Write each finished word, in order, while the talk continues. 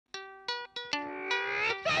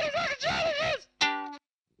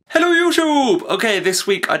YouTube! Okay, this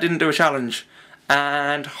week I didn't do a challenge,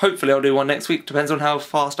 and hopefully I'll do one next week, depends on how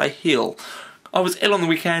fast I heal. I was ill on the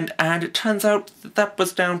weekend, and it turns out that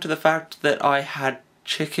was down to the fact that I had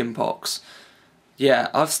chicken pox. Yeah,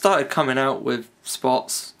 I've started coming out with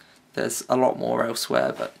spots. There's a lot more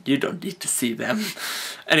elsewhere, but you don't need to see them.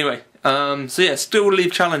 Anyway, so yeah, still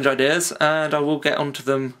leave challenge ideas, and I will get onto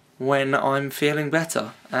them when I'm feeling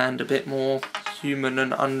better, and a bit more human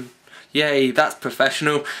and Yay, that's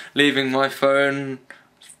professional. Leaving my phone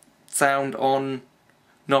sound on,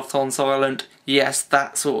 not on silent. Yes,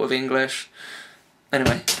 that sort of English.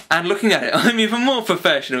 Anyway, and looking at it, I'm even more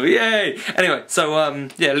professional. Yay! Anyway, so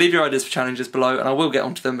yeah, leave your ideas for challenges below, and I will get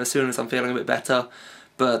onto them as soon as I'm feeling a bit better.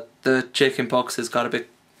 But the chicken pox has got a bit,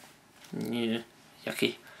 yeah,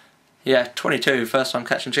 yucky. Yeah, 22, first time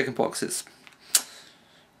catching chicken pox. It's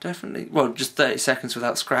definitely, well, just 30 seconds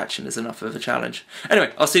without scratching is enough of a challenge.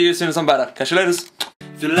 Anyway, I'll see you as soon as I'm better. Catch you later.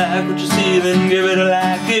 If you like what you see, then give it a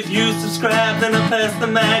like. If you subscribe, then I'll pass the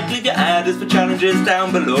mic. Leave your ideas for challenges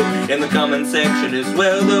down below in the comment section as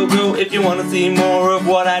well. They'll go if you want to see more of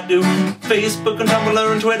what I do. Facebook and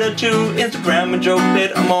Tumblr and Twitter too. Instagram and Joke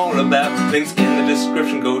Pit, I'm all about. Links in the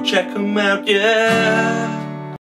description, go check them out, yeah.